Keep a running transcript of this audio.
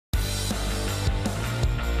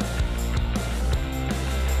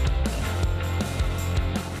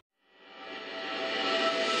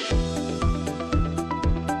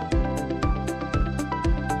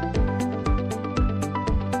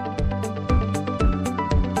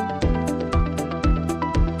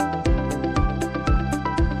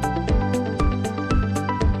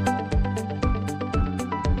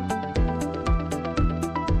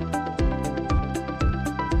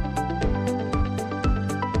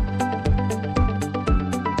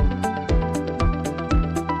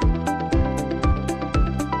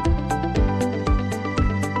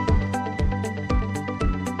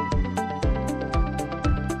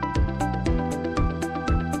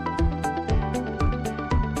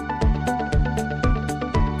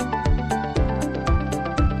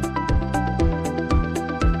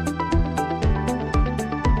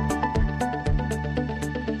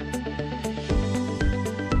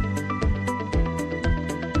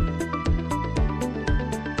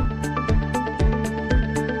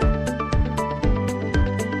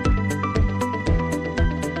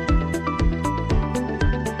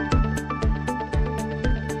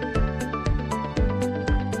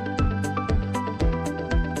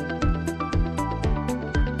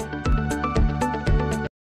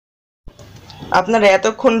আপনারা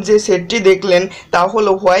এতক্ষণ যে সেটটি দেখলেন তা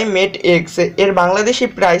হলো Huawei Mate X। এর বাংলাদেশি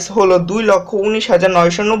প্রাইস হলো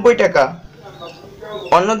 2,19,990 টাকা।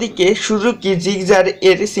 অন্যদিকে সুজুকি জিক্সার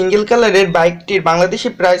এর সিঙ্গেল কালারের বাইকটির বাংলাদেশি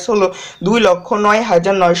প্রাইস হলো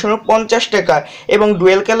 2,09,950 টাকা এবং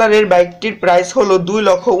ডুয়েল কালারের বাইকটির প্রাইস হলো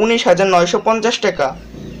 2,19,950 টাকা।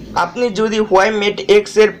 আপনি যদি Huawei Mate X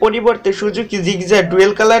এর পরিবর্তে সুজুকি জিক্সার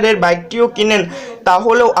ডুয়েল কালারের বাইকটিও কিনেন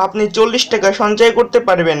তাহলেও আপনি 40 টাকা সঞ্চয় করতে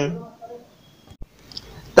পারবেন।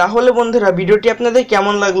 তাহলে বন্ধুরা, ভিডিওটি আপনাদের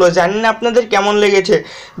কেমন লাগলো জানি না, আপনাদের কেমন লেগেছে।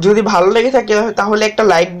 যদি ভালো লেগে থাকে তাহলে একটা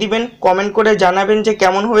লাইক দিবেন, কমেন্ট করে জানাবেন যে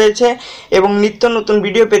কেমন হয়েছে এবং নিত্য নতুন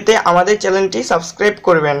ভিডিও পেতে আমাদের চ্যানেলটি সাবস্ক্রাইব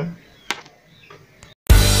করবেন।